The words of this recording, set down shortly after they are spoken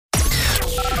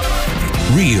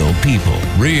Real people,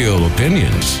 real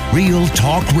opinions, real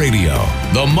talk radio.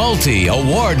 The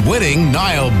multi-award-winning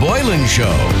Niall Boylan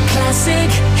Show.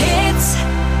 Classic hits.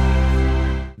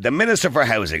 The Minister for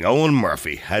Housing, Owen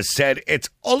Murphy, has said it's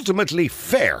ultimately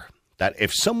fair that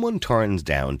if someone turns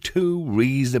down 2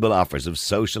 reasonable offers of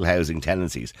social housing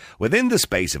tenancies within the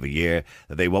space of a year,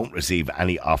 that they won't receive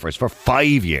any offers for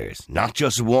 5 years. Not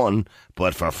just 1,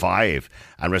 but for 5.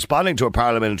 And responding to a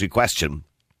parliamentary question,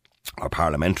 or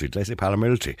parliamentary, did I say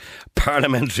parliamentary?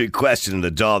 Parliamentary question in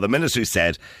the Dáil, the Minister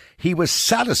said he was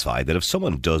satisfied that if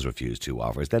someone does refuse 2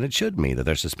 offers, then it should mean that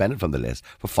they're suspended from the list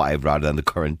for 5 rather than the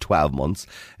current 12 months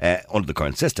under the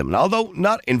current system. And although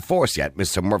not in force yet,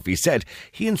 Mr Murphy said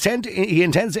he intends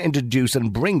to introduce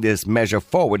and bring this measure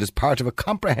forward as part of a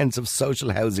comprehensive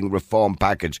social housing reform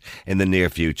package in the near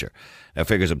future. Now,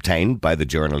 figures obtained by the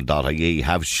journal.ie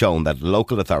have shown that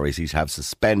local authorities have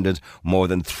suspended more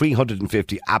than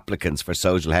 350 applicants for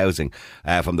social housing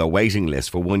from their waiting list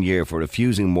for 1 year for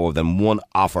refusing more than 1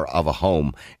 offer of a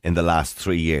home in the last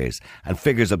 3 years. And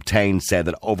figures obtained said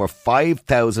that over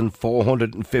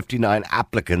 5,459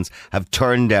 applicants have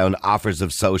turned down offers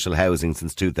of social housing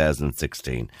since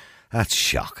 2016. That's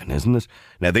shocking, isn't it?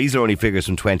 Now, these are only figures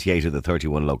from 28 of the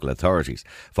 31 local authorities.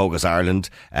 Focus Ireland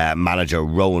manager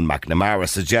Rowan McNamara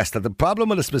suggests that the problem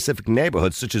with a specific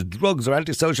neighbourhood, such as drugs or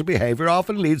antisocial behaviour,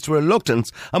 often leads to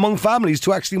reluctance among families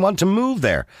to actually want to move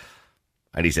there.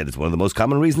 And he said it's one of the most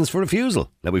common reasons for refusal.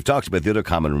 Now, we've talked about the other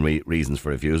common reasons for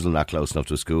refusal: not close enough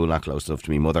to a school, not close enough to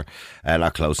me mother,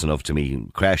 not close enough to me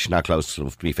creche, not close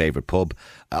enough to me favourite pub,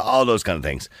 all those kind of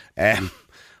things.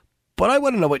 But I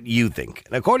want to know what you think.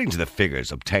 And according to the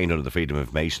figures obtained under the Freedom of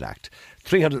Information Act,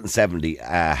 370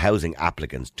 housing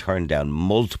applicants turned down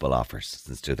multiple offers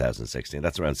since 2016.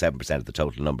 That's around 7% of the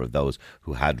total number of those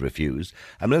who had refused.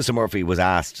 And Minister Murphy was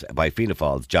asked by Fianna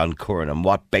Fáil's John Curran on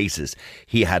what basis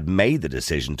he had made the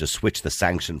decision to switch the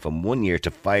sanction from 1 year to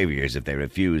 5 years if they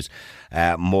refuse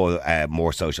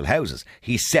more social houses.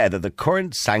 He said that the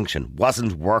current sanction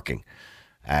wasn't working.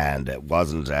 And it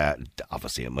wasn't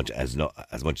obviously as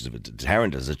much of a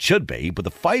deterrent as it should be, but the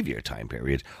 5-year time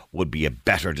period would be a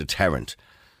better deterrent.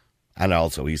 And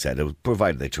also, he said, it was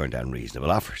provided they turned down reasonable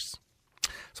offers.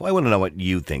 So I want to know what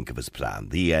you think of his plan.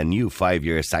 The new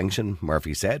 5-year sanction,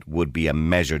 Murphy said, would be a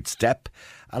measured step.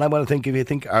 And I want to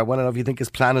know if you think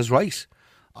his plan is right.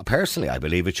 Personally, I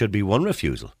believe it should be 1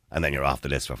 refusal, and then you're off the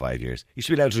list for 5 years. You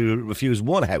should be allowed to refuse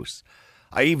 1 house.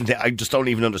 I just don't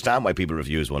even understand why people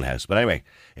refuse 1 house. But anyway,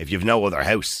 if you've no other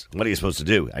house, what are you supposed to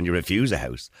do? And you refuse a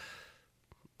house.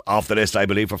 Off the list, I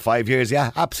believe, for 5 years.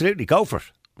 Yeah, absolutely. Go for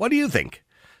it. What do you think?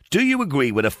 Do you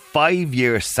agree with a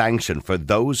 5-year sanction for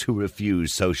those who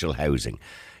refuse social housing?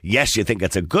 Yes, you think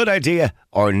it's a good idea,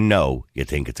 or no, you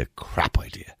think it's a crap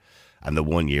idea, and the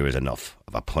 1 year is enough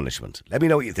of a punishment? Let me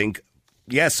know what you think.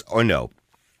 Yes or no.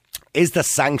 Is the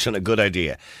sanction a good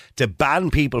idea to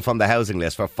ban people from the housing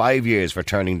list for 5 years for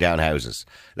turning down houses?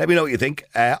 Let me know what you think.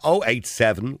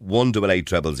 087 188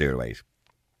 0008.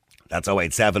 That's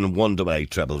 087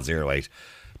 188 0008.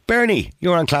 Bernie,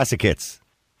 you're on Classic Hits.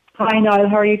 Hi Niall,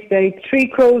 how are you today? 3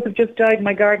 crows have just died in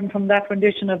my garden from that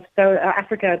rendition of South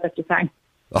Africa that you sang.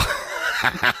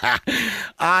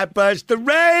 I pushed the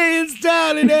rains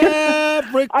down in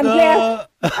Africa. Yes,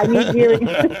 I need hearing.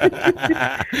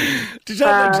 Did you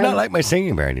not like my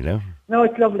singing, Bernie? No,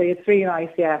 it's lovely. It's really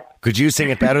nice. Yeah. Could you sing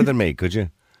it better than me? Could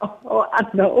you?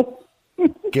 No.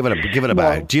 Give it a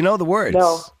bow. Do you know the words?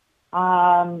 No.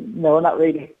 No, not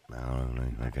really. Oh,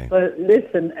 okay. But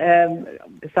listen,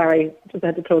 sorry, just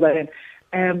had to throw that in.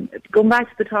 Going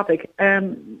back to the topic,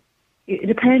 it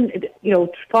depends.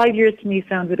 5 years to me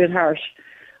sounds a bit harsh.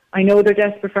 I know they're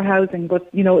desperate for housing, but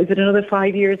is it another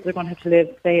 5 years they're going to have to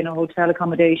live, say, in a hotel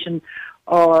accommodation,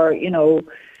 or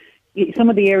some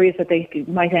of the areas that they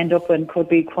might end up in could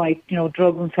be quite,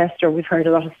 drug infested. We've heard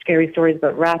a lot of scary stories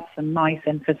about rats and mice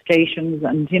infestations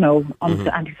and,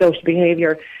 antisocial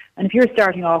behaviour. And if you're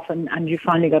starting off and you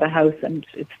finally got a house and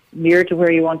it's near to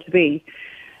where you want to be,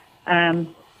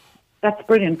 that's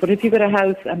brilliant. But if you've got a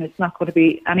house and it's not going to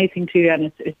be anything to you and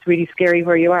it's really scary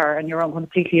where you are and you're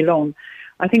completely alone,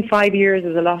 I think 5 years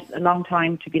is a long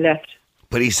time to be left.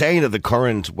 But he's saying that the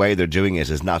current way they're doing it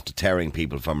is not deterring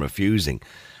people from refusing.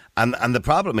 And the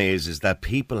problem is that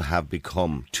people have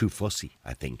become too fussy,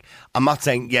 I think. I'm not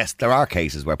saying, yes, there are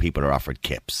cases where people are offered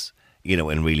KIPs,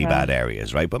 in really bad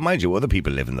areas, right? But mind you, other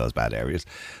people live in those bad areas.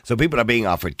 So people are being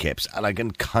offered KIPs, and I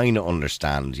can kind of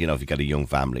understand, if you've got a young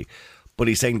family. but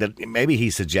he's saying that maybe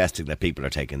he's suggesting that people are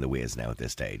taking the whiz now at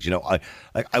this stage. You know,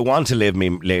 I want to live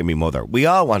near my mother. We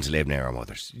all want to live near our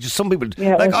mothers. Just some people,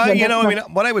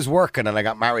 when I was working and I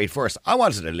got married first, I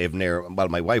wanted to live near. Well,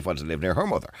 my wife wanted to live near her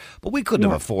mother, but we couldn't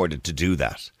have afforded to do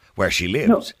that where she lived.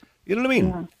 No. You know what I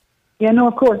mean? Yeah, no,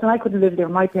 of course. And I couldn't live there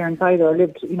with my parents either. I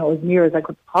lived, as near as I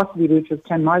could possibly do, which was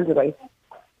 10 miles away.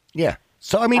 Yeah.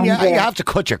 So, I mean, you have to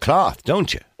cut your cloth,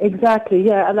 don't you? Exactly,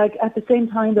 yeah. Like, at the same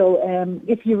time, though,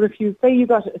 if you refuse, say you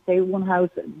got, one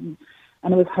house and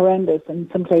it was horrendous in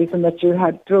some place and that you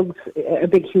had drugs, a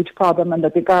big, huge problem, and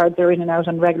that the guards are in and out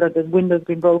on regular, there's windows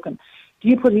being broken. Do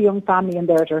you put a young family in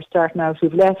there that are starting out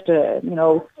who've left, I don't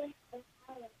know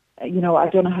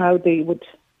how they would,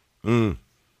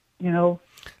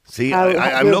 See,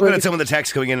 I'm looking at some of the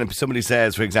texts coming in, and somebody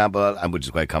says, for example, and which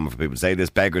is quite common for people to say this,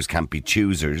 beggars can't be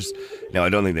choosers. Now, I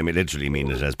don't think they literally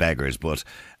mean it as beggars, but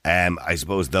I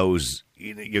suppose those,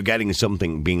 you're getting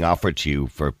something being offered to you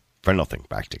for nothing,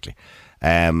 practically.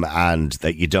 And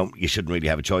that you shouldn't really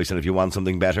have a choice, and if you want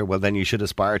something better, well, then you should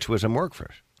aspire to it and work for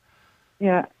it.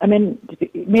 Yeah, I mean,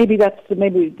 maybe that's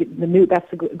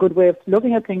a good way of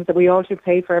looking at things, that we all should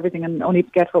pay for everything and only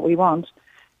get what we want.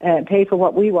 Pay for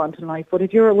what we want in life. But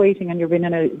if you're waiting and you've been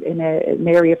in an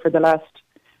area for the last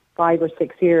 5 or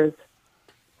 6 years,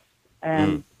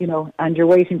 and you're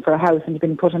waiting for a house and you've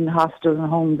been put in hostels and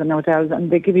homes and hotels, and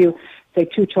they give you, say,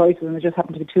 2 choices and they just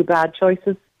happen to be 2 bad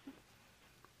choices.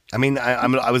 I mean,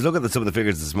 I was looking at some of the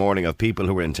figures this morning of people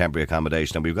who were in temporary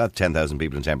accommodation, and we've got 10,000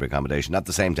 people in temporary accommodation, not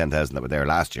the same 10,000 that were there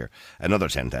last year, another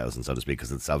 10,000, so to speak,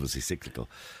 because it's obviously cyclical.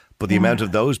 But the amount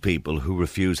of those people who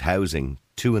refuse housing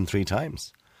 2 and 3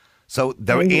 times. So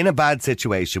they're in a bad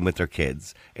situation with their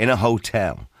kids, in a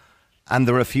hotel, and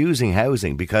they're refusing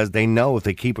housing because they know if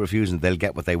they keep refusing, they'll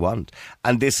get what they want.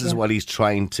 And this is what he's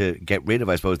trying to get rid of,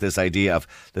 I suppose, this idea of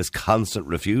this constant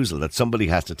refusal, that somebody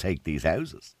has to take these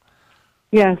houses.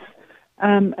 Yes.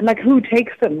 Like, who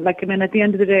takes them? Like, I mean, at the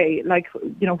end of the day, like,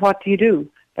 what do you do?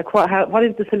 Like, what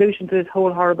is the solution to this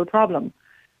whole horrible problem?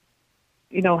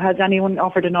 Has anyone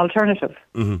offered an alternative?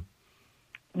 Mm-hmm.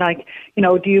 Like,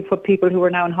 do you put people who are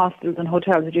now in hostels and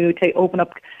hotels, do you open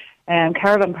up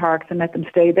caravan parks and let them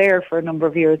stay there for a number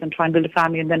of years and try and build a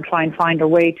family and then try and find a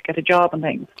way to get a job and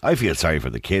things? I feel sorry for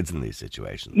the kids in these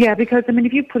situations. Yeah, because, I mean,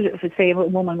 if you put, say, a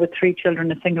woman with 3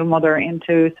 children, a single mother,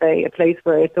 into, say, a place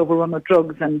where it's overrun with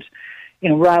drugs and,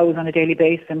 rows on a daily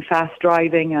basis and fast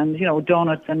driving and,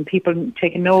 donuts and people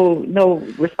taking no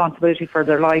responsibility for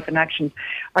their life and actions,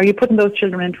 are you putting those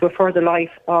children into a further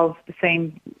life of the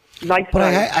same lifestyle? But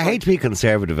I hate to be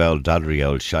conservative, old doddery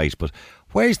old shite, but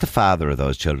where's the father of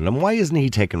those children, and why isn't he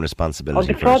taking responsibility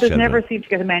for his children? The fathers never seem to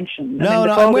get a mention. No,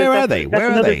 and where are they? That's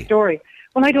another story.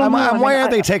 Well, I don't know. And why are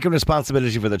they taking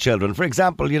responsibility for the children? For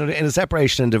example, in a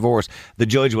separation and divorce, the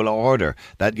judge will order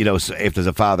that, if there's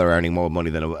a father earning more money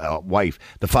than a wife,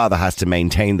 the father has to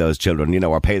maintain those children,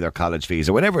 or pay their college fees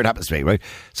or whatever it happens to be, right?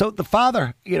 So the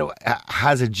father,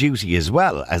 has a duty as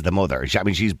well as the mother. I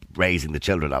mean, she's raising the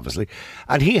children, obviously,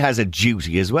 and he has a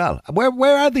duty as well.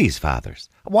 Where are these fathers?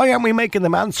 Why aren't we making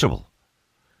them answerable?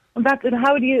 Well, that's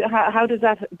another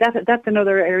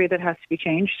area that has to be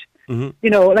changed.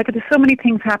 Mm-hmm. Like, there's so many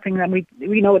things happening, and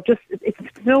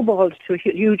it's snowballed to a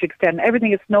huge extent.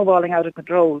 Everything is snowballing out of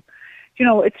control.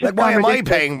 It's just, like, why am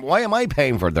I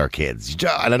paying for their kids?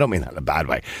 And I don't mean that in a bad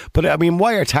way, but I mean,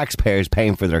 why are taxpayers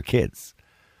paying for their kids?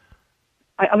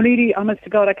 I'm really, honest to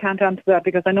God, I can't answer that,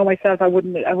 because I know myself I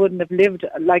wouldn't have lived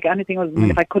like anything else.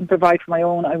 If I couldn't provide for my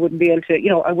own, I wouldn't be able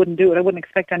to, I wouldn't do it. I wouldn't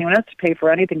expect anyone else to pay for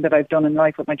anything that I've done in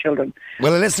life with my children.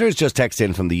 Well, a listener's just texted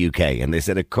in from the UK, and they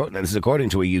said, this is according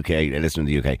to a listener in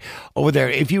the UK, over there,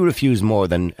 if you refuse more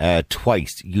than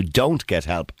twice, you don't get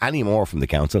help anymore from the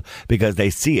council, because they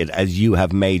see it as you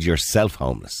have made yourself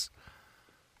homeless.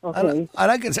 Okay.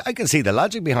 And I can see the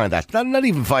logic behind that. Not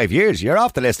even 5 years. You're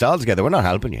off the list altogether. We're not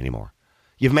helping you anymore.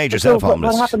 You've made yourself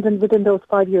homeless. What happens within those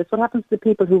 5 years? What happens to the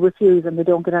people who refuse and they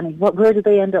don't get any? Where do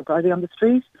they end up? Are they on the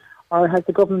street? Or has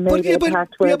the government made a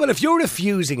pact where... Yeah, but if you're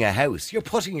refusing a house, you're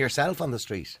putting yourself on the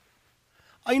street.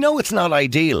 I know it's not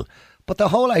ideal, but the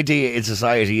whole idea in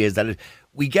society is that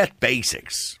we get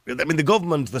basics. I mean, the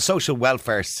government, the social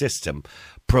welfare system,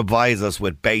 provides us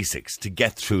with basics to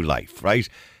get through life, right?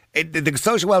 The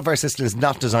social welfare system is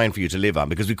not designed for you to live on,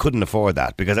 because we couldn't afford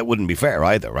that, because it wouldn't be fair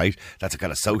either, right? That's a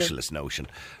kind of socialist notion,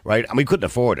 right? And we couldn't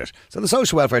afford it. So the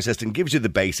social welfare system gives you the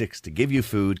basics to give you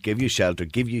food, give you shelter,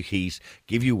 give you heat,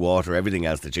 give you water, everything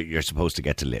else that you're supposed to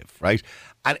get to live, right?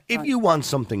 And if you want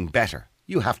something better,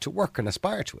 you have to work and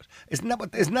aspire to it. Isn't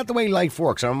that the way life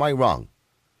works, or am I wrong?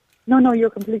 No, you're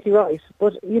completely right.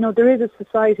 But, there is a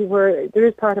society where there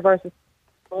is part of our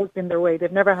always been their way.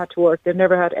 They've never had to work. They've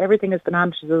never had, everything has been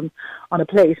handed to them on a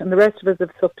plate, and the rest of us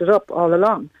have sucked it up all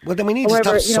along. Well, then we need to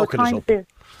stop sucking it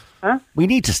up. We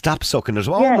need to stop sucking it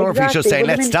up. Yeah, Murphy's just saying,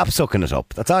 let's stop sucking it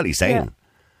up. That's all he's saying.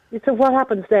 Yeah. So what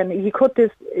happens then? You cut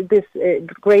this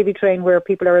gravy train where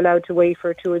people are allowed to wait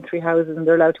for 2 and 3 houses, and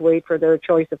they're allowed to wait for their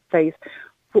choice of place.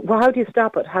 Well, how do you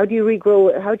stop it? How do you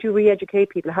regrow it? How do you re-educate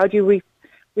people? How do you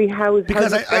rehouse?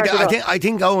 Because I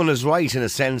think Owen is right in a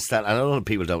sense that, and I know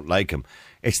people don't like him,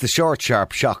 it's the short,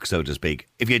 sharp shock, so to speak.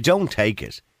 If you don't take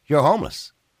it, you're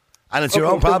homeless. And it's your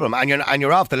own problem, and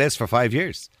you're off the list for 5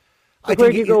 years. Where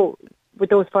do you go with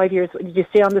those 5 years? Did you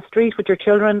stay on the street with your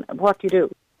children? What do you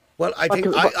do? Well, I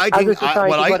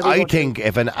think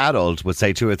if an adult with,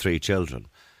 say, 2 or 3 children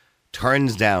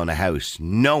turns down a house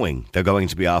knowing they're going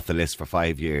to be off the list for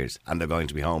 5 years and they're going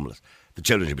to be homeless, the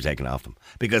children should be taken off them,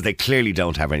 because they clearly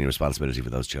don't have any responsibility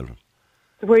for those children.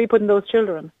 So where are you putting those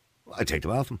children? I take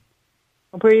them off them.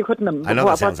 Where are you putting them? I know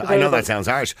that sounds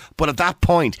harsh, but at that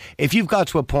point, if you've got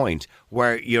to a point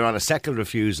where you're on a second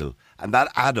refusal and that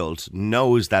adult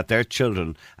knows that their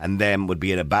children and them would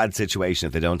be in a bad situation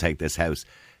if they don't take this house,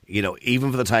 you know,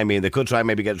 even for the time being, they could try and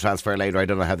maybe get a transfer later. I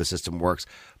don't know how the system works,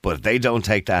 but if they don't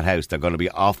take that house, they're going to be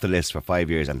off the list for 5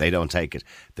 years, and they don't take it.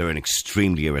 They're an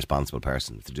extremely irresponsible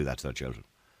person to do that to their children.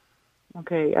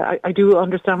 Okay, I do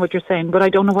understand what you're saying, but I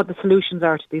don't know what the solutions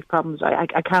are to these problems.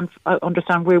 I can't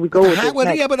understand where we go with this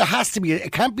next. Yeah, but it has to be.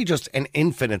 It can't be just an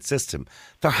infinite system.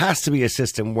 There has to be a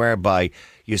system whereby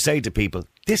you say to people,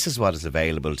 this is what is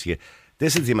available to you.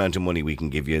 This is the amount of money we can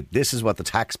give you. This is what the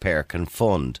taxpayer can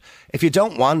fund. If you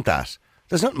don't want that,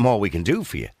 there's nothing more we can do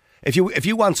for you. If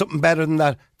you want something better than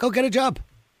that, go get a job.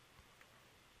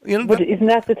 You know, but isn't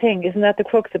that the thing? Isn't that the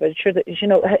crux of it? Sure, that, you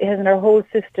know, hasn't our whole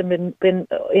system been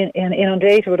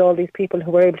inundated with all these people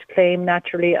who are able to claim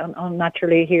naturally and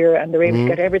unnaturally here, and they're able to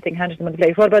get everything handed to them in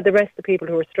place? What about the rest of the people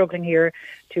who are struggling here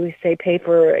to, say, pay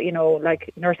for, you know,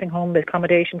 like nursing home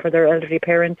accommodation for their elderly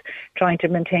parents, trying to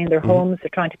maintain their homes,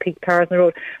 they're trying to keep cars on the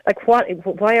road? Like,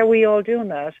 why are we all doing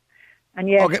that? And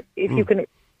yet, if you can...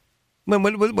 Well,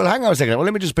 hang on a second. Well,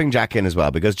 let me just bring Jack in as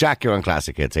well, because Jack, you're on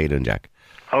Classic Hits. How you doing, Jack?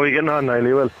 How are you getting on,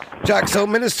 Niall? Well, Jack, so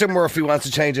Minister Murphy wants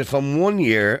to change it from 1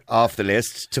 year off the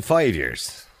list to 5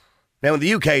 years. Now, in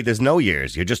the UK, there's no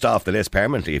years. You're just off the list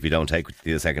permanently if you don't take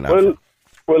the second half.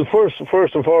 Well, first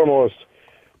and foremost,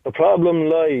 the problem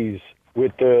lies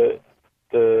with the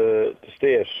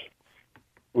state,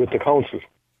 with the council.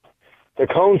 The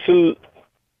council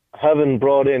haven't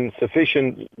brought in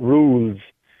sufficient rules,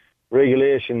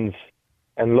 regulations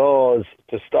and laws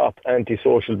to stop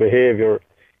antisocial behaviour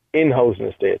in housing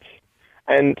estates.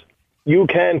 And you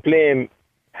can't blame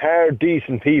hard,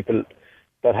 decent people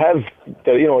that have,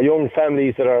 young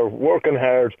families that are working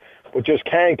hard but just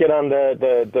can't get on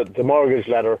the mortgage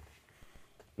ladder,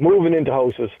 moving into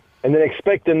houses, and then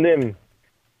expecting them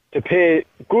to pay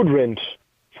good rent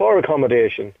for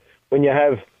accommodation when you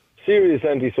have serious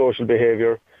antisocial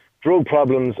behaviour, drug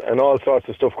problems and all sorts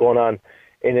of stuff going on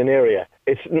in an area.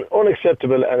 It's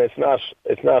unacceptable, and it's not.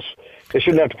 They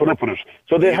shouldn't have to put up with it.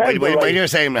 So they have. When you're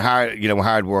saying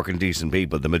hard working, decent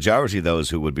people, the majority of those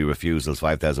who would be refusals,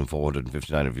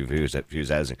 5,459 of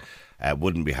refused housing,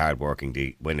 wouldn't be hard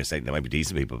working. When you're saying they might be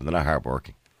decent people, but they're not hard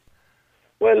working.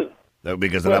 Well,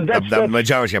 because the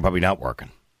majority are probably not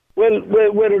working. Well,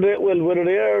 whether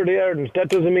they are or they aren't, that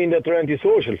doesn't mean that they're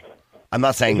antisocial. I'm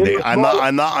not saying they.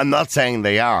 I'm not saying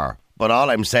they are. But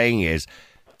all I'm saying is,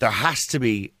 there has to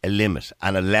be a limit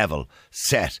and a level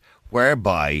set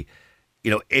whereby,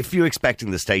 if you're expecting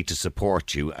the state to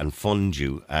support you and fund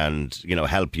you and,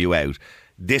 help you out,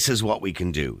 this is what we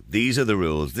can do. These are the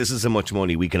rules. This is how much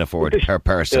money we can afford per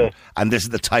person. Yeah. And this is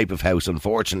the type of house,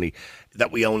 unfortunately,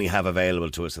 that we only have available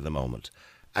to us at the moment.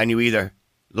 And you either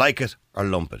like it or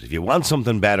lump it. If you want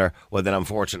something better, well, then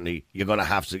unfortunately, you're going to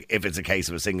have to, if it's a case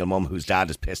of a single mum whose dad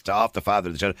is pissed off, the father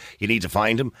of the child, you need to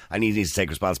find him and he needs to take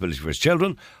responsibility for his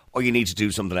children, or you need to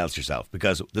do something else yourself,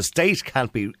 because the state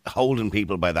can't be holding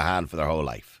people by the hand for their whole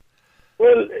life.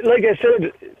 Well, like I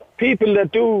said, people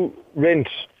that do rent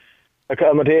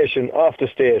accommodation off the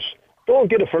state don't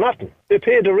get it for nothing. They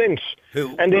pay the rent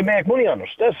and they make money on it.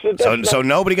 So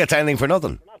nobody gets anything for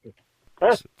nothing?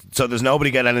 Huh? So there's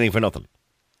nobody get anything for nothing?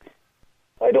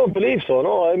 I don't believe so,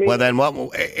 no. I mean, well, then, what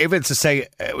if it's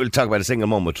we'll talk about a single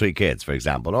mum with 3 kids, for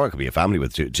example, or it could be a family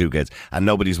with two kids, and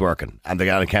nobody's working, and they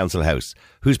got a council house.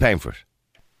 Who's paying for it?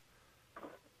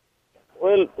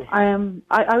 Well, I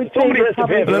would say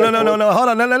no. Hold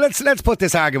on. Let's put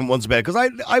this argument once a bit, because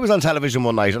I was on television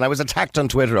one night and I was attacked on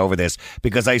Twitter over this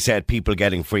because I said people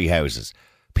getting free houses.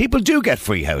 People do get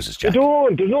free houses, Jack. They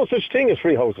don't. There's no such thing as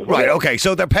free houses. Right, okay,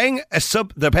 so they're paying a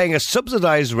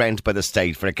subsidised rent by the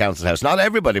state for a council house. Not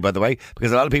everybody, by the way,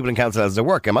 because a lot of people in council houses are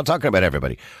working. I'm not talking about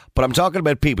everybody, but I'm talking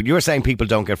about people. You're saying people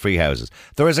don't get free houses.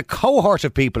 There is a cohort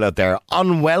of people out there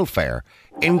on welfare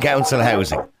in council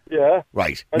housing. Yeah.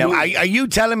 Right. Now, are you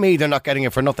telling me they're not getting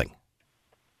it for nothing?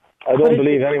 I don't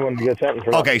believe anyone gets anything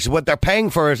for that. Okay, so what they're paying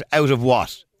for it out of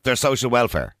what? Their social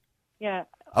welfare? Yeah.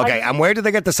 Okay, and where do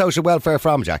they get the social welfare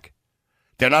from, Jack?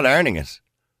 They're not earning it.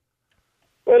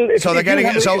 Well, So they're getting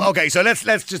it. So okay, so let's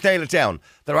just nail it down.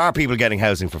 There are people getting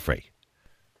housing for free.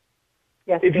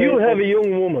 Yes, if you have a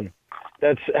young woman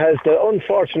that has the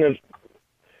unfortunate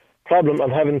problem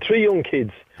of having 3 young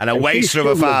kids And a waster of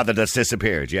a father that's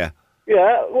disappeared, yeah.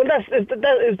 Yeah, well, is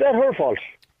that her fault?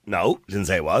 No, didn't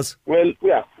say it was. Well,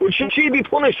 yeah. Well, should she be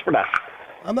punished for that?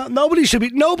 Nobody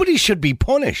should be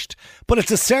punished, but it's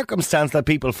a circumstance that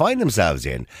people find themselves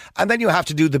in, and then you have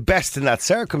to do the best in that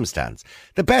circumstance.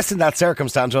 The best in that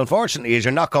circumstance, unfortunately, is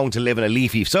you're not going to live in a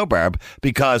leafy suburb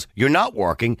because you're not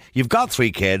working, you've got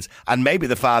 3 kids, and maybe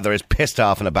the father is pissed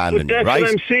off and abandoned you, That's right? what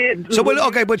I'm saying. So, well,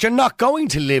 okay, but you're not going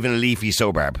to live in a leafy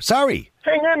suburb. Sorry.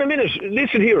 Hang on a minute.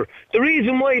 Listen here. The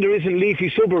reason why there isn't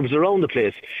leafy suburbs around the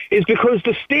place is because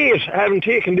the state haven't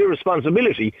taken their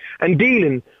responsibility and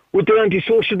dealing with their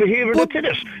antisocial behaviour that's in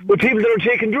it, with people that are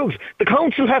taking drugs. The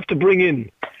council have to bring in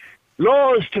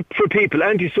laws for people,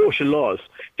 antisocial laws,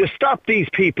 to stop these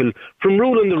people from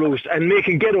ruling the roost and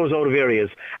making ghettos out of areas.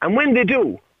 And when they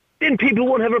do, then people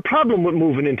won't have a problem with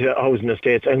moving into housing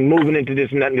estates and moving into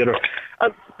this and that and the other.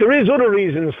 There is other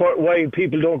reasons for why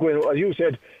people don't go in, as you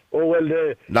said. Oh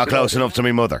well, not close enough to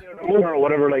me mother. Or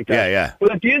whatever like that. Yeah.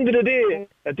 But at the end of the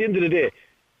day,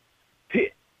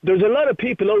 there's a lot of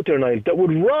people out there now that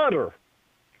would rather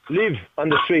live on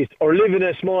the street or live in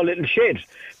a small little shed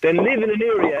than live in an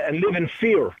area and live in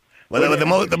fear. Well,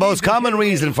 the most common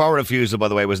reason for refusal, by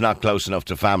the way, was not close enough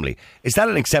to family. Is that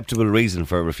an acceptable reason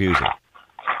for refusal?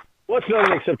 What's not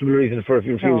an acceptable reason for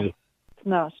refusal?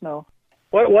 No.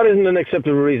 What isn't an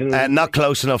acceptable reason? Not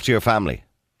close enough to your family.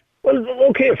 Well,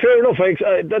 okay, fair enough. I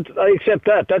accept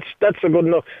that. That's a good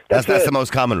enough. That's the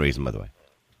most common reason, by the way.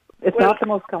 It's not the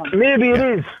most common. Maybe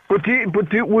it is, but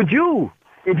would you,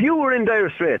 if you were in dire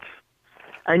straits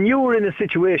and you were in a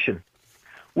situation,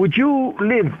 would you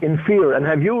live in fear and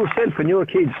have yourself and your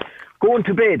kids going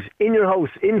to bed in your house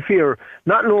in fear,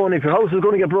 not knowing if your house is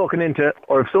going to get broken into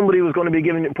or if somebody was going to be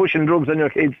pushing drugs on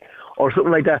your kids or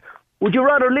something like that? Would you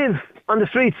rather live on the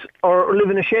streets or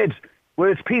live in a shed where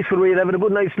it's peaceful, where you're having a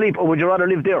good night's sleep, or would you rather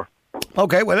live there?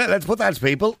 Okay, well, let's put that to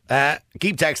people.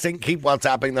 Keep texting, keep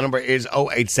WhatsApping. The number is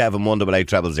 087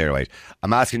 188 0008.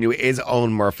 I'm asking you, is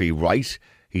Owen Murphy right?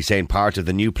 He's saying part of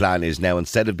the new plan is now,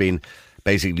 instead of being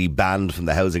basically banned from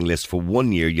the housing list for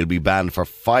 1 year, you'll be banned for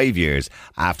 5 years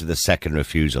after the second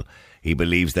refusal. He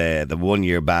believes the 1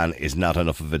 year ban is not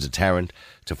enough of a deterrent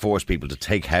to force people to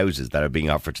take houses that are being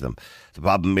offered to them. The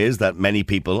problem is that many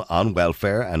people on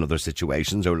welfare and other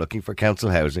situations are looking for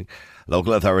council housing.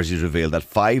 Local authorities revealed that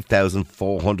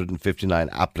 5,459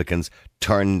 applicants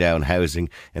turned down housing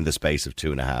in the space of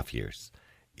 2.5 years.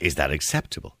 Is that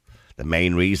acceptable? The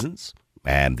main reasons?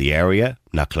 The area,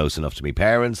 not close enough to my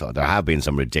parents. There have been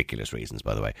some ridiculous reasons,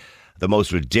 by the way. The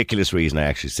most ridiculous reason I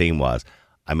actually seen was,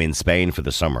 I'm in Spain for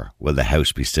the summer. Will the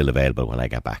house be still available when I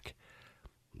get back?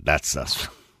 That's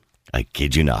I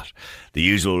kid you not. The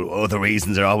usual other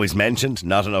reasons are always mentioned.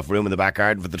 Not enough room in the back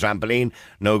garden for the trampoline.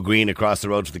 No green across the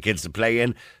road for the kids to play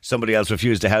in. Somebody else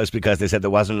refused a house because they said there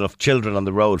wasn't enough children on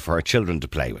the road for our children to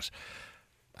play with.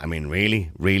 I mean,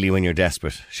 really, when you're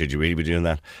desperate, should you really be doing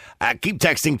that? Keep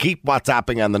texting, keep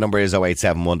WhatsApping, and the number is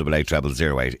 087 188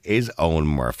 0008. Is Owen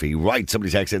Murphy right?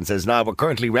 Somebody texts in and says, no, we're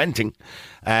currently renting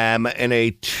in a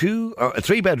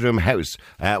 3-bedroom house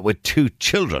with 2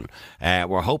 children.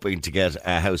 We're hoping to get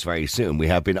a house very soon. We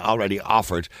have been already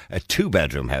offered a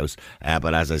 2-bedroom house,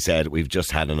 but as I said, we've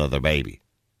just had another baby.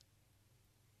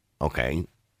 Okay.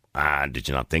 Did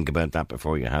you not think about that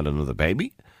before you had another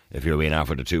baby? If you're being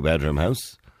offered a 2-bedroom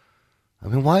house? I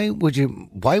mean, why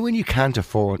when you can't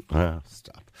afford...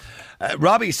 stop.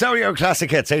 Robbie, sorry, our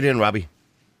classic hits. How you doing, Robbie?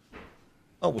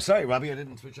 Oh, well, sorry, Robbie, I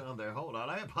didn't switch on there. Hold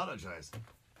on, I apologise.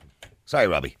 Sorry,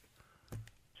 Robbie.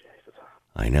 Jesus.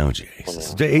 I know,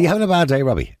 Jesus. Are you having a bad day,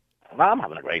 Robbie? No, I'm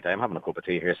having a great day. I'm having a cup of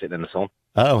tea here, sitting in the sun.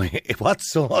 Oh, what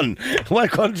sun? What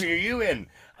country are you in?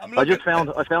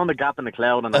 I found a gap in the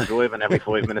cloud and I'm driving every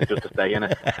 5 minutes just to stay in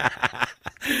it.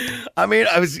 I mean,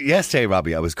 yesterday,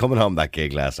 Robbie, I was coming home that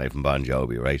gig last night from Bon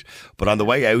Jovi, right? But on the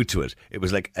way out to it, it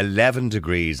was like 11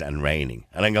 degrees and raining.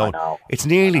 And I'm going, it's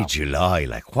nearly July.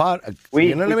 Like, what? We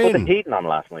you know what I mean? put the heating on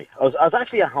last night. I was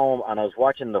actually at home and I was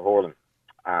watching the hurling.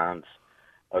 and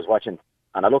I was watching,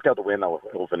 and I looked out the window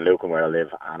over in Lucan where I live,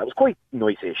 and it was quite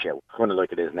noisy-ish out, kind of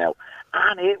like it is now.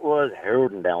 And it was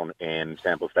hurting down in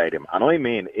Semple Stadium. And I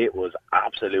mean, it was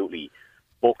absolutely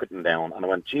bucketing down. And I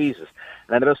went, Jesus.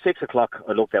 And then about 6 o'clock,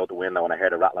 I looked out the window and I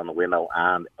heard a rattle on the window.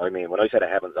 And I mean, when I said the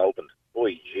heavens opened,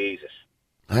 boy, Jesus.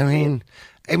 I mean,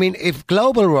 if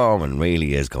global warming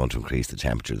really is going to increase the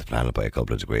temperature of the planet by a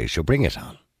couple of degrees, she'll bring it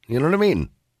on. You know what I mean?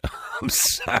 I'm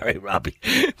sorry, Robbie.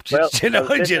 Well, do you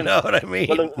know what I mean?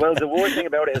 Well, the worst thing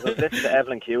about it is I was listening to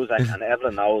Evelyn Cusack, and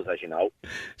Evelyn knows, as you know.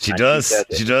 She does.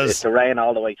 She does. It's to rain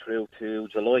all the way through to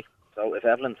July. So if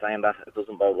Evelyn's saying that, it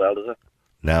doesn't bode well, does it?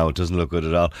 No, it doesn't look good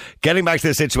at all. Getting back to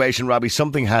the situation, Robbie,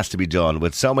 something has to be done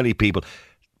with so many people.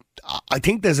 I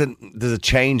think there's a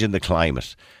change in the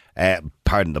climate.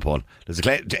 Pardon the pun.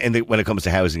 When it comes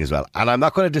to housing as well. And I'm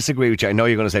not going to disagree with you. I know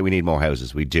you're going to say we need more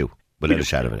houses. We do, without a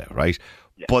shadow of a doubt, right?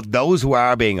 Yeah. But those who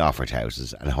are being offered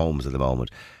houses and homes at the moment,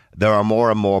 there are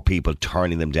more and more people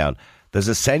turning them down. There's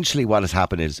essentially what has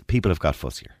happened is people have got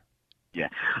fussier. Yeah.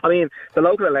 I mean, the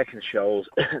local election shows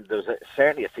there's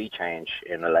certainly a sea change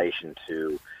in relation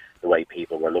to the way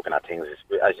people were looking at things,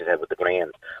 as you said, with the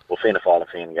Greens. Well, Fianna Fáil and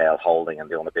Fine Gael holding and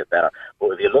doing a bit better. But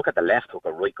if you look at the left, took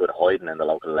a right good hiding in the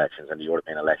local elections and the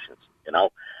European elections, you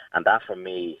know, and that for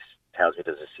me tells me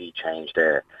there's a sea change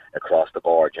there across the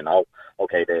board, you know.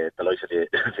 Okay, the likes of the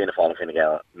Fianna Fáil and Fine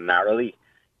Gael narrowly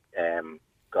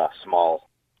got small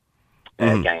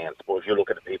gains, but if you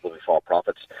look at the people before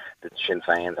profits, the Sinn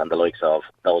Féins and the likes of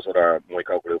those other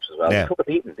micro groups as well, they took a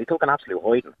beating. They took an absolute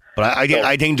hiding. But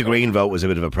I think the Green vote was a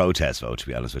bit of a protest vote, to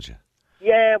be honest with you.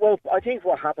 Yeah, well, I think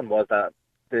what happened was that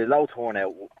the low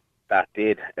turnout that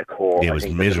did occur. Yeah, it was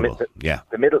miserable.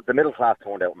 The middle class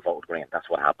turned out and voted Green. That's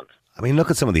what happened. I mean, look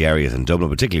at some of the areas in Dublin,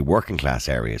 particularly working class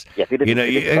areas. Yeah,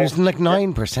 it was like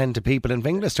 9% of people in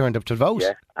Finglas turned up to vote.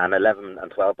 Yeah, and 11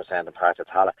 and 12% in parts of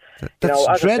Tallaght. That's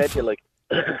as dreadful. I said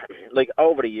to you, like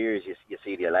over the years, you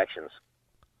see the elections,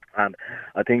 and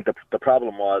I think the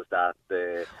problem was that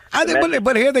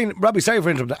but here Robbie, sorry for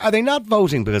interrupting. Are they not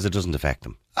voting because it doesn't affect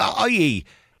them? I.e.,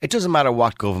 it doesn't matter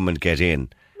what government get in.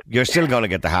 You're still going to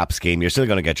get the HAP scheme. You're still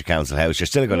going to get your council house. You're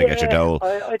still going to get your dole.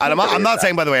 And I'm not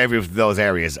saying, by the way, every of those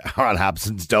areas are on HAPs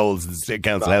and doles and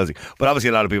council housing. But obviously,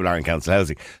 a lot of people are in council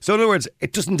housing. So, in other words,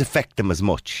 it doesn't affect them as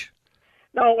much.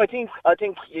 No, I think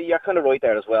you're kind of right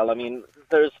there as well. I mean,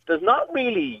 there's not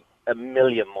really a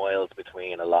million miles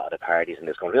between a lot of the parties in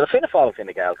this country. The Fianna Fáil and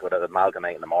Fine Gael could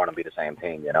amalgamate in the morning and be the same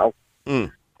thing, you know.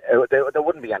 There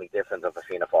wouldn't be any difference of the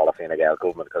Fianna Fáil or Fine Gael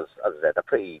government because, as I said, they're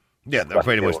pretty. Yeah, they're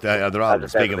pretty much. They're all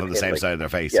speaking from the same side of their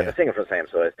face. Yeah, they're singing from the same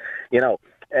side. You know,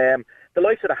 the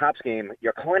likes of the HAP scheme,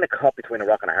 you're kind of caught between a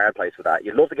rock and a hard place with that.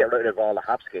 You'd love to get rid of all the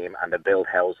HAP scheme and then build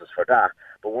houses for that.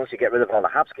 But once you get rid of all the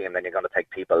HAP scheme, then you're going to take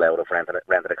people out of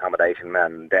rented accommodation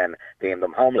and then deem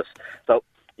them homeless. So,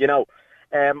 you know,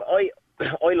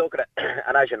 I look at it,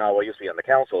 and as you know, I used to be on the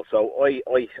council, so I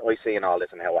see in all this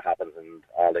and how it happens and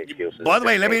all the excuses. By the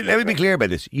way, let me be clear about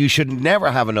this. You should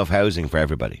never have enough housing for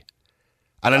everybody.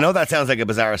 And I know that sounds like a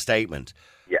bizarre statement,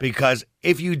 because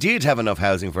if you did have enough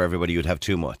housing for everybody, you'd have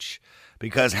too much.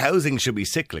 Because housing should be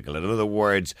cyclical. In other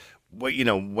words, you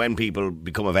know, when people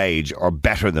become of age or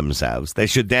better themselves, they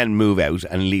should then move out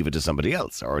and leave it to somebody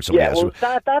else or somebody else.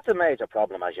 Well, that's a major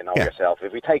problem, as you know yourself.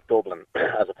 If we take Dublin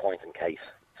as a point in case,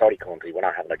 sorry country, we're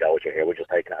not having a go at you here, we're just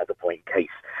taking it as a point in case,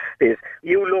 is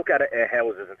you look at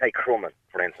houses and take Crumlin,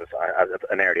 for instance, as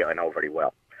an area I know very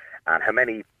well, and how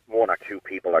many one or two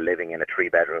people are living in a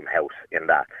 3-bedroom house in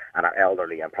that and are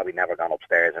elderly and probably never gone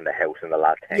upstairs in the house in the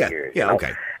last 10 years. Yeah,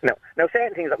 okay. Now,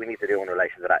 certain things that we need to do in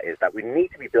relation to that is that we need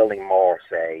to be building more,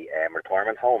 say,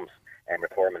 retirement homes and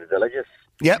retirement villages.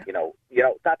 Yeah. You know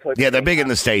that type of thing. Yeah, they're big in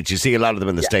the States. You see a lot of them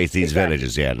in the States, these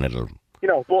villages, and it'll... You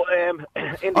know, but...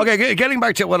 Okay, getting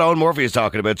back to what Owen Murphy is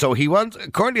talking about. So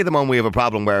currently at the moment we have a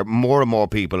problem where more and more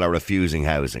people are refusing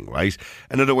housing, right?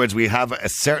 In other words, we have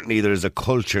certainly there's a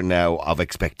culture now of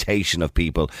expectation of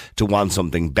people to want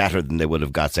something better than they would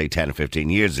have got, say, 10 or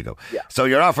 15 years ago. Yeah. So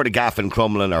you're offered a gaff in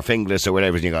Crumlin or Finglas or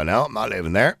whatever, and you go, no, I'm not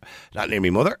living there, not near my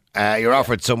mother. You're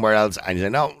offered somewhere else, and you say,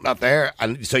 no, not there.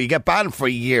 And so you get banned for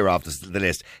a year off the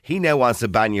list. He now wants to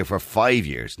ban you for 5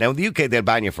 years. Now, in the UK, they'll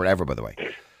ban you forever, by the way.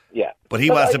 Yeah. But he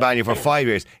wants to ban you for 5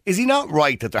 years. Is he not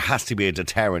right that there has to be a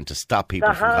deterrent to stop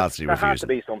people from constantly refusing? There has to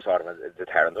be some sort of a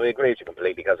deterrent. I agree with you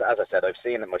completely because, as I said, I've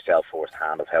seen it myself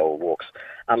firsthand of how it works.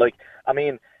 And, like, I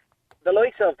mean, the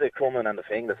likes of the Crumlin and the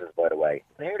Finglases, by the way,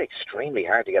 they're extremely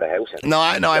hard to get a house in. No,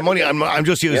 I'm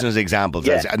just using as examples,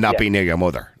 as not being near your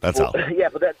mother. That's all. Yeah,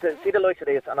 but see the likes of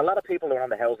this, and a lot of people who are on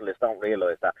the housing list don't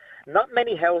realise that not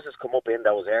many houses come up in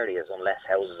those areas unless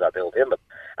houses are built in them.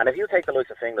 And if you take the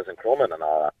likes of Finglas and Crumlin and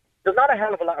all that, there's not a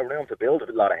hell of a lot of room to build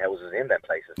a lot of houses in them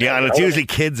places. Yeah, and it's usually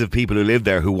kids of people who live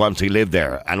there who want to live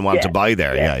there and want to buy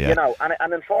there. Yeah. You know,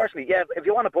 and unfortunately, if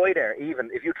you want to buy there,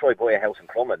 even if you try to buy a house in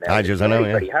Crumlin now, it's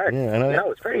very hard. Yeah, I know. You know,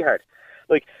 it's very hard.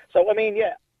 Like, so, I mean,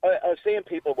 I've seen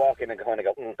people walk in and kind of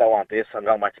go, don't want this, I'm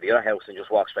going back to the other house and just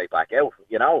walk straight back out,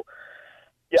 you know.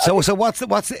 Yeah, so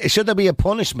what's should there be a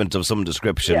punishment of some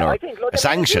description or I think, look, a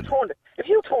sanction? If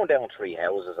you turn down 3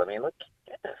 houses, I mean, look,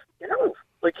 you know,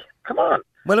 like, come on.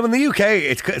 Well, in the UK,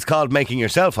 it's called making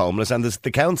yourself homeless, and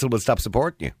the council will stop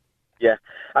supporting you. Yeah.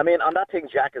 I mean, on that thing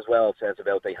Jack as well says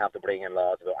about they have to bring in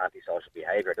laws about antisocial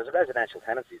behaviour. There's a Residential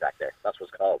Tenancies Act there. That's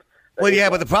what's called. Well, yeah,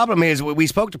 but the problem is we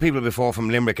spoke to people before from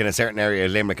Limerick, in a certain area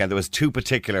of Limerick, and there was 2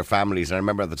 particular families, and I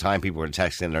remember at the time people were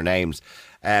texting their names,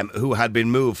 who had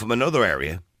been moved from another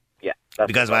area. Yeah.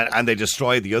 And they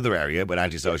destroyed the other area with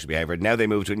antisocial behaviour. Now they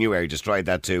moved to a new area, destroyed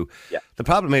that too. Yeah. The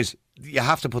problem is you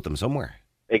have to put them somewhere.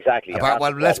 Exactly.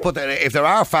 Let's put that. If there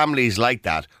are families like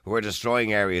that who are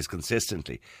destroying areas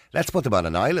consistently, let's put them on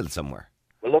an island somewhere.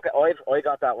 Well, look, I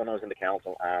got that when I was in the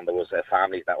council, and there was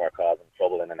families that were causing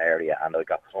trouble in an area, and I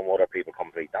got some other people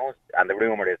coming to me. And the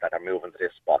rumour is that they're moving to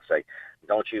this spot. Say,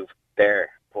 don't you dare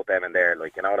put them in there,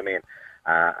 like, you know what I mean?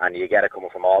 And you get it coming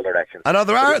from all directions. I know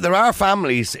there are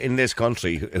families in this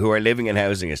country who are living in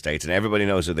housing estates, and everybody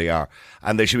knows who they are,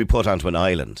 and they should be put onto an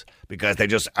island because they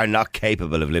just are not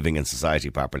capable of living in society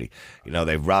properly. You know,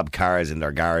 they've robbed cars in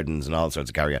their gardens and all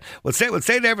sorts of carry on. We'll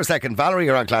stay there for a second. Valerie,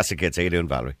 you're on Classic Hits. How you doing,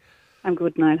 Valerie? I'm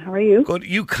good, Niall. How are you? Good.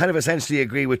 You kind of essentially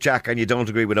agree with Jack, and you don't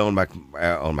agree with Owen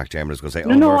McDermott. I was going to say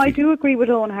No, I do agree with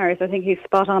Owen Harris. I think he's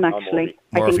spot on, actually.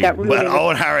 I think that ruling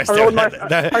Owen Harris.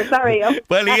 Sorry.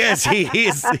 Well, he is.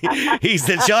 He's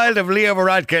the child of Leo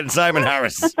Varadkar and Simon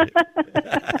Harris.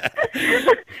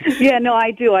 Yeah, no,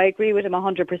 I do. I agree with him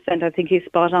 100%. I think he's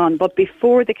spot on. But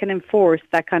before they can enforce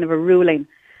that kind of a ruling,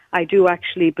 I do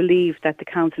actually believe that the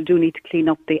council do need to clean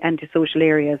up the antisocial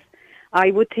areas.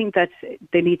 I would think that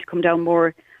they need to come down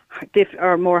more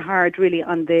hard, really,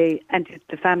 on the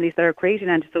families that are creating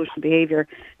antisocial behaviour.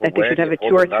 That they should have a 2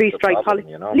 or 3 strike policy.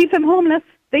 You know? Leave them homeless.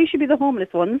 They should be the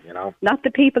homeless ones, you know? Not the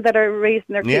people that are raising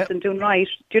their kids and doing right.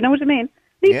 Do you know what I mean?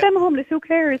 Leave them homeless. Who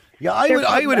cares? Yeah,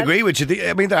 I would agree with you.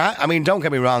 I mean, don't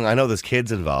get me wrong. I know there's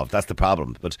kids involved. That's the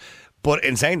problem. But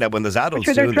in saying that, when there's adults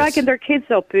doing they're dragging their kids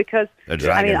up because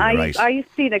I've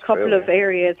seen a couple of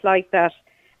areas like that.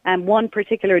 And one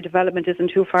particular development isn't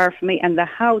too far from me, and the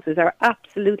houses are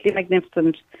absolutely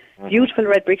magnificent. Beautiful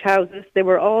red brick houses. They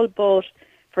were all bought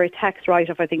for a tax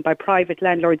write-off, I think, by private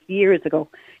landlords years ago.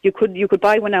 You could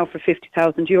buy one now for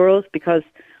 €50,000 because,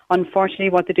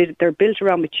 unfortunately, what they did, they're built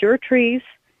around mature trees.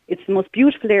 It's the most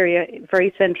beautiful area,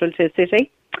 very central to the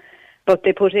city. But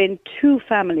they put in 2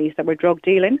 families that were drug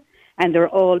dealing, and they're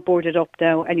all boarded up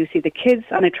now. And you see the kids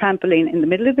on a trampoline in the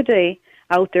middle of the day,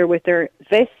 out there with their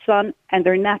vests on and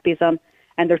their nappies on,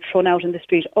 and they're thrown out in the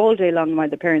street all day long while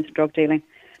the parents are drug dealing.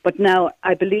 But now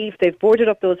I believe they've boarded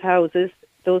up those houses.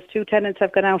 Those 2 tenants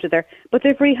have gone out of there, but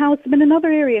they've rehoused them in another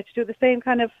area to do the same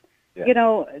kind of,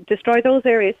 destroy those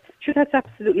areas. Sure, that's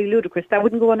absolutely ludicrous. That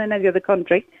wouldn't go on in any other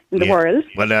country in the world.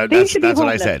 Well, that's what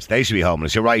I said. They should be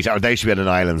homeless. You're right, or they should be on an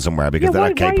island somewhere because they're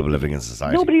not capable of living in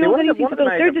society. Nobody knows anything about those.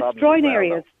 They're destroying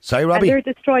areas. Sorry, Robbie? And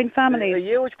they're destroying families. The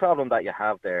huge problem that you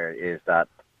have there is that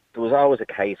there was always a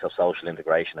case of social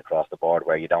integration across the board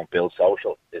where you don't build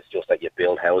social. It's just that you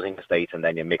build housing estates and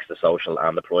then you mix the social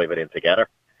and the private in together.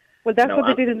 Well, that's what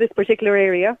they did in this particular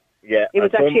area. Yeah, it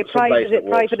was actually a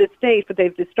private estate, but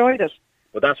they've destroyed it.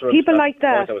 But that's what people like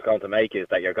that. The point I was going to make is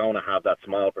that you're going to have that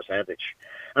small percentage.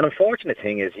 An unfortunate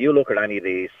thing is you look at any of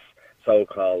these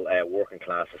so-called working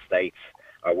class estates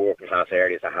or working class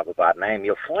areas that have a bad name,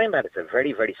 you'll find that it's a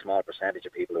very, very small percentage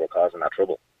of people who are causing that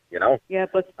trouble. You know? Yeah,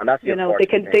 but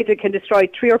they can destroy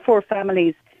 3 or 4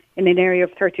 families in an area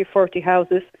of 30 or 40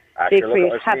 houses. They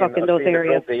create havoc in those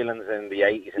areas. The drug dealings in the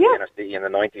 80s and in the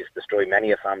 90s destroyed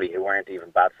many a family who weren't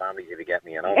even bad families, if you get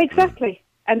me, you know? Exactly.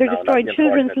 And they're destroying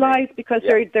children's lives because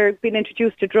they're being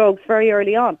introduced to drugs very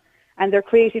early on. And they're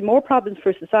creating more problems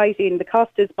for society, and the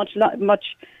cost is much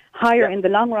higher in the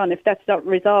long run if that's not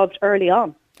resolved early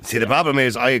on. See, the problem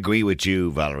is, I agree with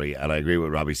you, Valerie, and I agree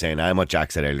with Robbie saying, and what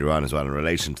Jack said earlier on as well in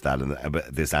relation to that and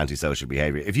this antisocial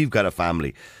behaviour. If you've got a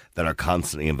family that are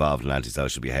constantly involved in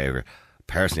antisocial behaviour,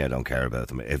 personally, I don't care about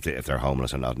them if they're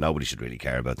homeless or not. Nobody should really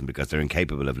care about them because they're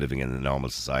incapable of living in a normal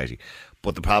society.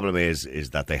 But the problem is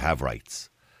that they have rights.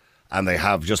 And they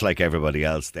have, just like everybody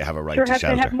else, they have a right Sure, to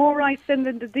shelter. they have more rights than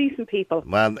the decent people.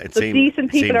 Well,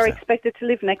 decent people are expected to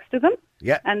live next to them.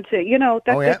 Yeah. And,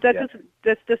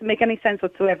 that doesn't make any sense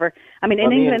whatsoever. I mean,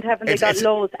 in England, haven't they got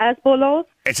laws, ASBO laws?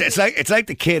 It's like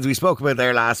the kids we spoke about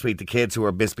there last week, the kids who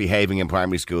are misbehaving in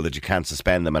primary school, that you can't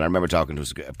suspend them. And I remember talking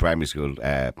to a primary school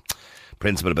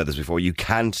principal about this before. You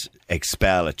can't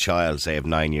expel a child, say, of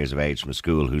 9 years of age from a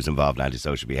school who's involved in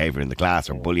antisocial behaviour in the class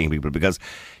or bullying people, because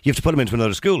you have to put him into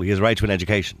another school. He has a right to an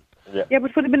education. Yeah,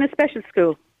 but put him in a special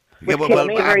school. Yeah,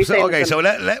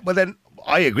 well, then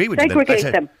I agree with you.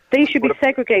 Segregate them. They should be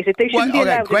segregated. They shouldn't be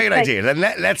allowed. Great idea. Then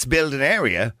let's build an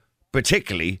area,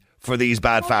 particularly for these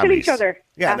bad families. Kill each other.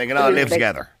 Yeah, they can all live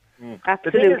together.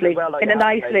 Absolutely, in an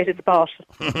isolated spot.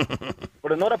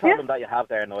 But another problem that you have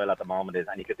there, Noel, at the moment is,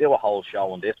 and you could do a whole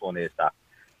show on this one, is that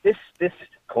this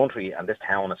country and this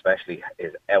town especially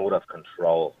is out of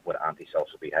control with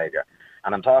antisocial behaviour.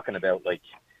 And I'm talking about like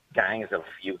gangs of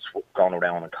youths going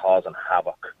around and causing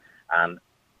havoc and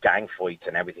gang fights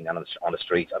and everything on the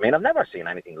streets. I mean, I've never seen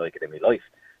anything like it in my life.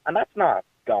 And that's not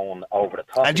going over the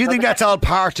top. And do you think that's all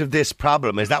part of this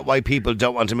problem? Is that why people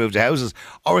don't want to move to houses?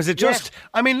 Or is it just,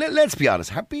 I mean, let's be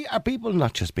honest, are people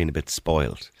not just being a bit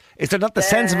spoiled? Is there not the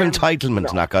sense of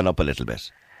entitlement not gone up a little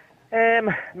bit?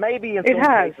 Maybe in some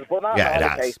cases, but not in all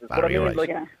the cases. But I mean, right.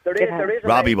 like, there is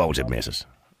Robbie won't admit it.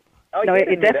 No,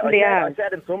 it definitely has. I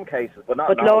said in some cases, but not.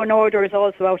 But law and order is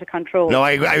also out of control. No,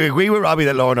 I agree with Robbie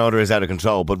that law and order is out of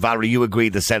control. But Valerie, you agree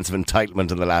the sense of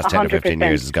entitlement in the last 10 or 15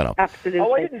 years has gone up. Absolutely.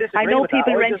 Oh, I didn't disagree. I know with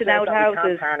people that. renting out houses. We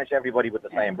can't tarnish everybody with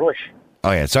the same brush.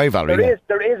 Oh yeah, sorry, Valerie.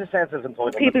 There is a sense of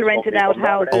entitlement. People renting out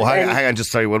houses. Oh, hang on,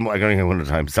 just sorry, one more. I'm going to one at a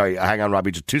time. Sorry, hang on,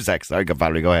 Robbie, just 2 seconds. Sorry,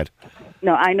 Valerie, go ahead.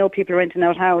 No, I know people renting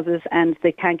out houses and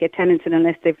they can't get tenants in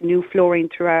unless they've new flooring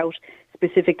throughout,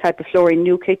 specific type of flooring,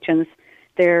 new kitchens.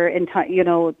 They're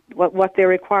what their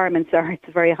requirements are. It's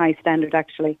a very high standard,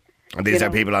 actually. And these are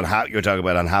people on you're talking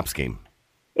about on HAP scheme.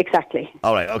 Exactly.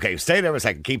 All right, okay. Stay there for a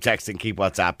second. Keep texting, keep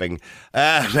WhatsApping.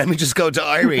 Let me just go to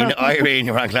Irene. Irene,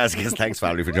 you're on Classic. Thanks,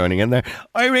 Valerie, for joining in there.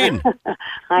 Irene.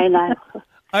 Hi, Niall.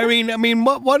 Irene, I mean,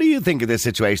 what do you think of this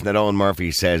situation that Owen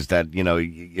Murphy says that,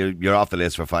 you're off the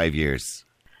list for 5 years?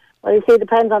 Well, you see, it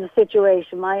depends on the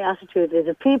situation. My attitude is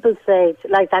if people say,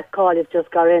 like that call you've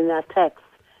just got in, that text,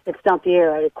 it's not the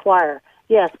air I require.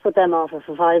 Yes, put them off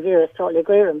for 5 years. Totally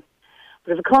agree with them.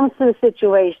 But if it comes to the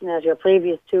situation, as your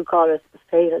previous two callers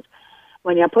stated,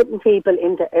 when you're putting people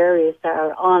into areas that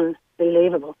are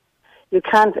unbelievable, you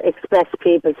can't expect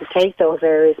people to take those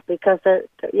areas because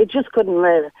you just couldn't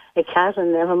let a cat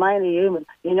and never mind a human,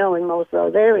 in most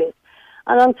of those areas.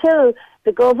 And until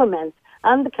the government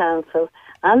and the council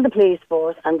and the police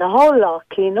force and the whole lot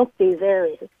clean up these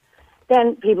areas,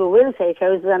 then people will take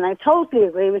houses. And I totally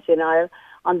agree with you, Niall,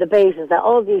 on the basis that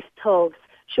all these thugs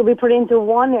should be put into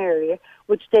one area,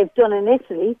 which they've done in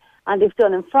Italy and they've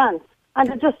done in France. And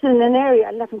they're just in an area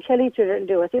and let them kill each other and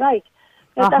do what they like.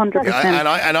 100%.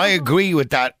 And I agree with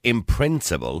that in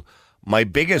principle. My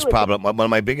biggest problem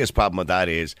with that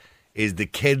is the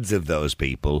kids of those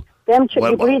people. Them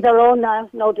should breathe their own now.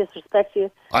 No disrespect to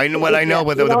you. I know,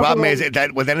 but the problem is that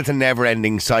then it's a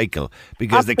never-ending cycle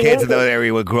because the kids of that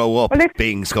area will grow up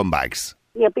being scumbags.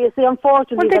 Yeah, but you see,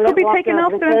 unfortunately, they could be taken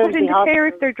off there and put into care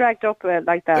if they're dragged up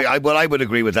like that. I would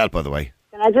agree with that, by the way.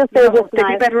 Can I just say this they'd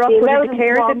be better off put into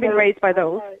care than being raised by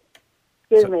those.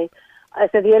 Excuse me. I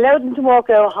said you allowed them to walk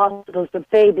out of hospitals with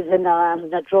babies in their arms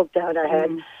and they're drugged down their head.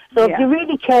 So if you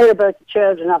really care about the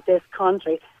children of this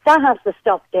country, that has to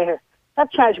stop there.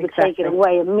 That charge will be taken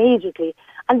away immediately.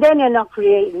 And then you're not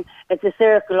creating a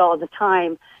circle all the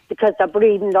time because they're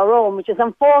breeding their own, which is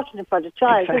unfortunate for the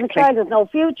child, because the child has no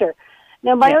future.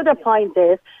 Now, my other point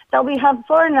is that we have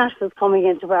foreign nationals coming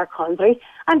into our country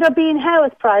and they're being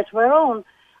housed prior to our own.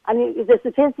 And the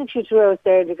statistics you threw out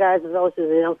there in regards to those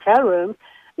in hotel rooms,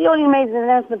 they only made an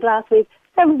announcement last week,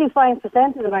 75%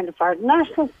 of them are foreign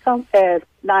nationals,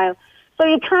 Niall. So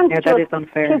you can't just kick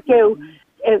out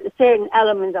certain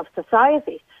elements of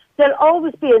society. There'll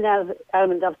always be an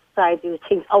element of society who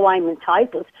thinks, I'm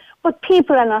entitled. But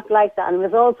people are not like that. And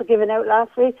it was also given out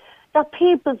last week that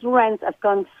people's rents have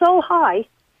gone so high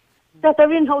that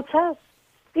they're in hotels.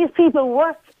 These people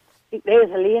work. There's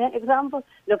Helena example,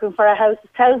 looking for a house,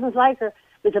 thousands like her.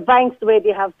 With the banks, the way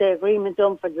they have the agreement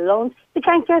done for the loans, they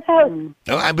can't get out.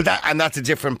 And that's a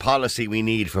different policy we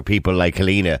need for people like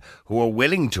Helena, who are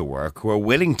willing to work, who are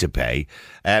willing to pay.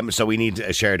 So we need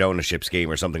a shared ownership scheme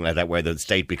or something like that, where the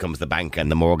state becomes the bank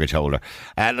and the mortgage holder.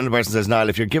 And another person says, Niall,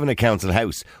 if you're given a council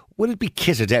house, would it be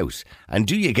kitted out? And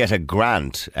do you get a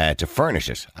grant to furnish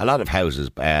it? A lot of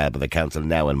houses by the council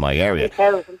now in my area.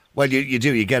 Well, you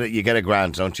do. You get a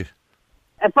grant, don't you?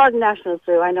 A foreign national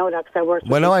too. I know that because I worked.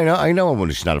 Well, no, I know a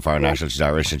woman. She's not a foreign national. She's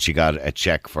Irish, and she got a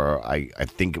cheque for I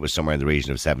think it was somewhere in the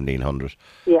region of 1,700.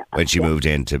 Yeah. When she moved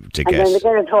in to and get. And then the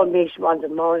girl told me she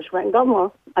wanted more, and she went and got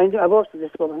more. I worked with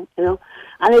this woman, you know.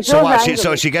 And it so what?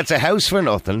 So she gets a house for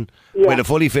nothing with a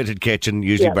fully fitted kitchen,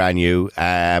 usually brand new,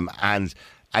 and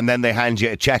then they hand you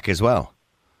a cheque as well.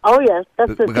 Oh yes,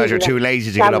 that's because you're too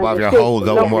lazy to get up off your hole,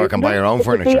 go and work and buy your own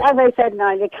furniture. See, as I said,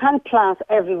 now you can't class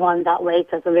everyone that way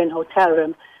because they're in hotel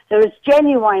rooms. There is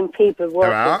genuine people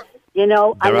working, you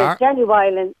know, and there's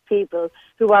genuine people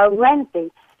who are renting.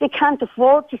 They can't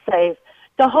afford to save.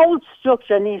 The whole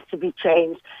structure needs to be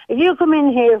changed. If you come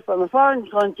in here from a foreign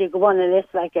country, go on a list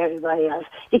like everybody else.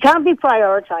 You can't be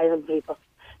prioritising people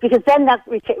because then that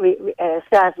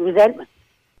starts resentment.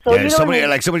 So yeah,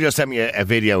 somebody just sent me a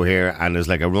video here, and there's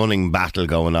like a running battle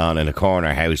going on in a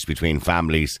corner house between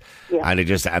families, and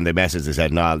the message they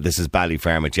said, "No, this is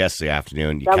Ballyfermot. It's yesterday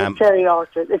afternoon. You can't." Was Cherry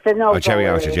Orchard. It said no. Cherry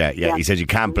Orchard. Yeah. He said you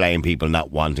can't blame people not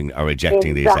wanting or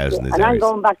rejecting these houses in these areas. And I'm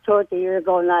going back 30 years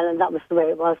ago now, and that was the way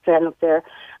it was then up there.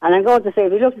 And I'm going to say,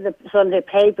 if you looked at the Sunday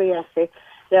paper yesterday,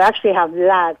 they actually have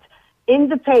lads in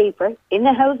the paper in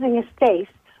the housing estate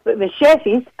with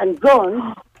machetes and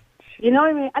guns. You know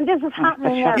what I mean? And this is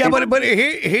happening now. Yeah, but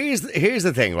here's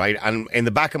the thing, right? And in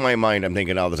the back of my mind, I'm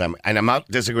thinking all the time, and I'm not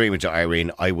disagreeing with you, Irene,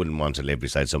 I wouldn't want to live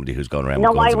beside somebody who's going around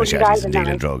with guns and machetes and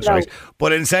dealing drugs, right?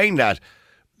 But in saying that,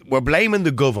 we're blaming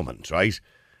the government, right?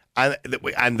 And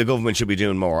the government should be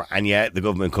doing more, and yet the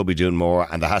government could be doing more,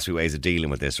 and there has to be ways of dealing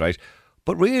with this, right?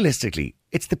 But realistically,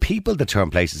 it's the people that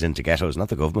turn places into ghettos, not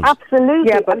the government.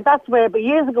 Absolutely, but that's where. But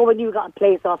years ago, when you got a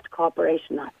place off the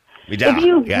Corporation Act, if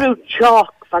you drew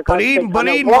chalk. But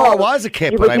Edenmore was a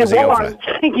kip when I was a young fella.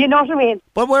 You know what I mean?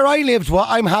 But where I lived,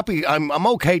 I'm happy. I'm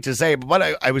okay to say.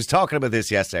 But I was talking about this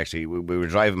yesterday. Actually, we were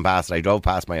driving past. I drove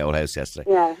past my old house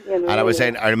yesterday. Yeah. And I was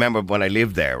saying, I remember when I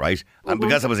lived there, right? And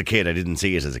because I was a kid, I didn't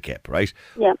see it as a kip, right?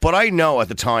 Yeah. But I know at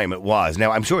the time it was.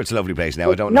 Now I'm sure it's a lovely place.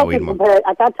 Now I don't know Edenmore.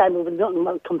 At that time, it was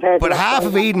nothing compared. But half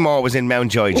of Edenmore was in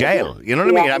Mountjoy Jail. You know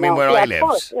what I mean? I mean, where I lived.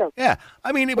 Course, yeah.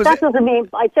 I mean, it was. That doesn't mean.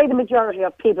 I'd say the majority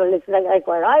of people, like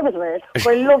where I was raised,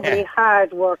 were lovely,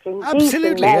 hard-working,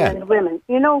 decent men and women.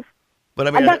 You know. But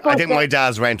I mean, I think my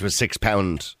dad's rent was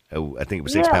 £6. I think it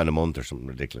was £6 a month or something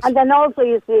ridiculous. And then also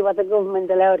you see what the government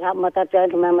allowed happen with that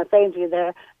gentleman was saying to you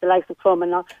there, the likes of Crumb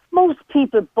and all. Most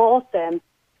people bought them.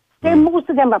 Most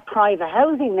of them are private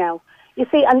housing now. You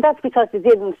see, and that's because they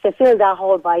fill that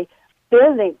hole by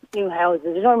building new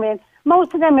houses. You know what I mean?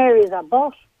 Most of them areas are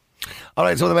bought. All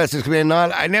right, so the message came in.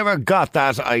 Niall, I never got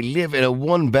that. I live in a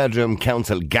one-bedroom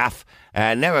council gaff.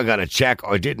 Never got a cheque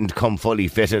or didn't come fully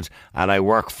fitted, and I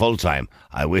work full-time.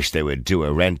 I wish they would do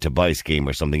a rent-to-buy scheme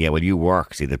or something. Yeah, well, you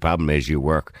work. See, the problem is you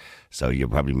work, so you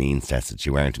probably means that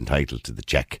you weren't entitled to the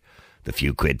cheque. The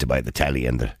few quid to buy the telly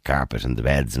and the carpet and the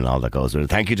beds and all that goes with it.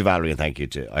 Thank you to Valerie and thank you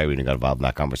to Irene who got involved in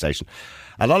that conversation.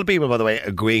 A lot of people, by the way,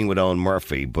 agreeing with Owen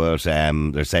Murphy, but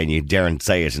they're saying you daren't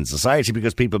say it in society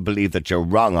because people believe that you're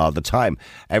wrong all the time.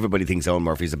 Everybody thinks Owen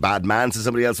Murphy's a bad man, says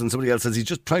somebody else, and somebody else says he's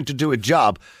just trying to do a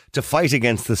job to fight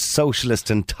against the socialist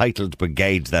entitled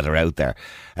brigades that are out there.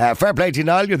 Fair play to you,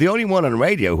 Niall. You're the only one on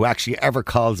radio who actually ever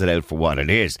calls it out for what it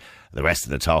is. The rest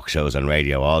of the talk shows on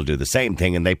radio all do the same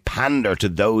thing, and they pander to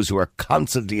those who are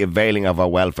constantly availing of our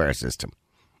welfare system.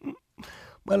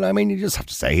 Well, I mean, you just have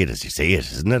to say it as you see it,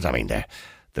 isn't it? I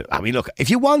mean, look, if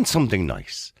you want something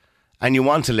nice and you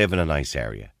want to live in a nice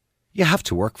area, you have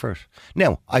to work for it.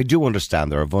 Now, I do understand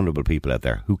there are vulnerable people out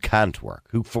there who can't work,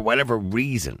 who, for whatever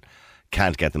reason,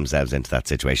 can't get themselves into that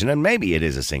situation. And maybe it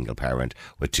is a single parent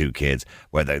with 2 kids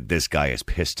where this guy is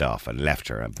pissed off and left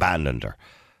her, abandoned her.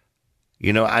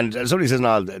 You know, and somebody says,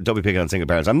 no, don't be picking on single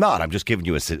parents. I'm not. I'm just giving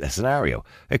you a scenario.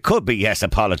 It could be, yes, a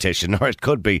politician, or it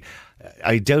could be,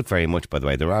 I doubt very much, by the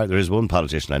way. There is one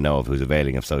politician I know of who's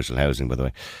availing of social housing, by the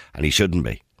way, and he shouldn't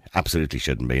be. Absolutely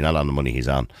shouldn't be. Not on the money he's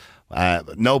on.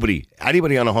 Anybody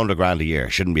on $100,000 a year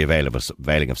shouldn't be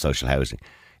availing of social housing.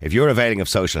 If you're availing of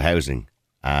social housing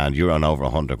and you're on over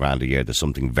 $100,000 a year, there's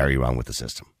something very wrong with the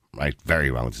system, right?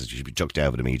 Very wrong with the system. You should be chucked out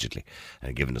of it immediately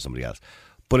and given to somebody else.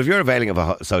 But if you're availing of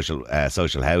a social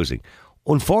housing,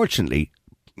 unfortunately,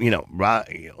 you know,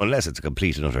 unless it's a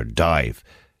complete and utter dive,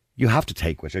 you have to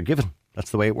take what you're given.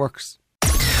 That's the way it works.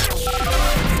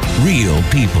 Real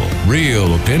people,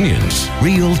 real opinions,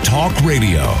 real talk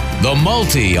radio. The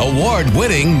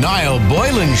multi-award-winning Niall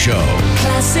Boylan Show.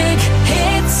 Classic hit.